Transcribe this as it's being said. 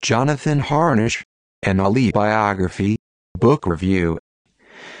Jonathan Harnisch, an Alibiography, book review.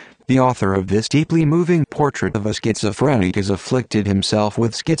 The author of this deeply moving portrait of a schizophrenic is afflicted himself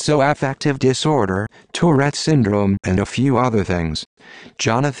with schizoaffective disorder, Tourette syndrome, and a few other things.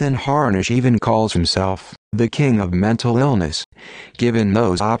 Jonathan Harnisch even calls himself the king of mental illness. Given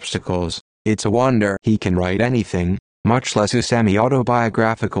those obstacles, it's a wonder he can write anything, much less a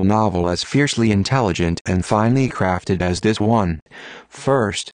semi-autobiographical novel as fiercely intelligent and finely crafted as this one.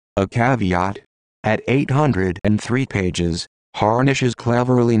 First, a caveat. At 803 pages, Harnisch's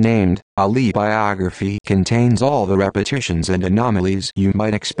cleverly named Alibiography contains all the repetitions and anomalies you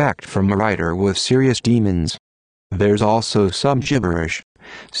might expect from a writer with serious demons. There's also some gibberish.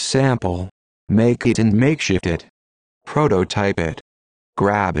 Sample. Make it and makeshift it. Prototype it.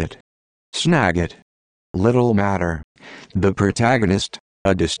 Grab it. Snag it. Little matter. The protagonist,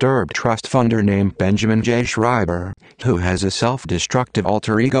 a disturbed trust funder named Benjamin J. Schreiber, who has a self-destructive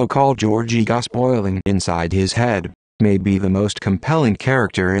alter ego called Georgie Gust boiling inside his head, may be the most compelling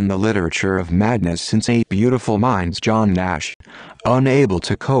character in the literature of madness since Eight Beautiful Minds. John Nash. Unable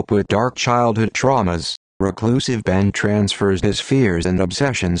to cope with dark childhood traumas, reclusive Ben transfers his fears and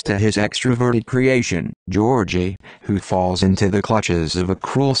obsessions to his extroverted creation, Georgie, who falls into the clutches of a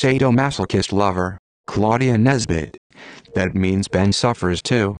cruel sado-masochist lover, Claudia Nesbitt. That means Ben suffers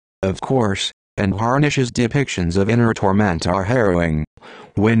too, of course, and Harnisch's depictions of inner torment are harrowing.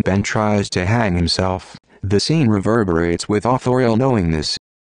 When Ben tries to hang himself, the scene reverberates with authorial knowingness.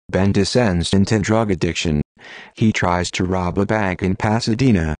 Ben descends into drug addiction. He tries to rob a bank in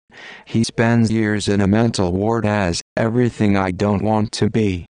Pasadena. He spends years in a mental ward as everything I don't want to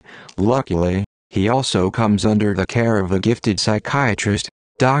be. Luckily, he also comes under the care of a gifted psychiatrist,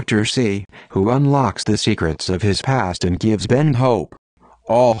 Dr. C, who unlocks the secrets of his past and gives Ben hope.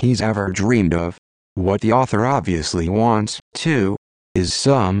 All he's ever dreamed of. What the author obviously wants, too, is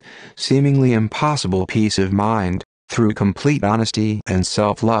some seemingly impossible peace of mind, through complete honesty and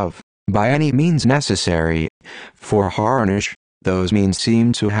self-love, by any means necessary. For Harnisch, those means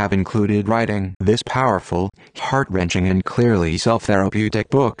seem to have included writing this powerful, heart-wrenching and clearly self-therapeutic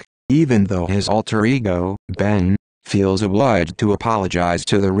book, even though his alter ego, Ben, feels obliged to apologize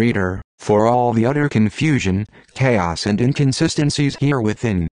to the reader for all the utter confusion, chaos and inconsistencies here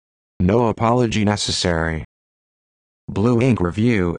within. No apology necessary. BlueInk Review.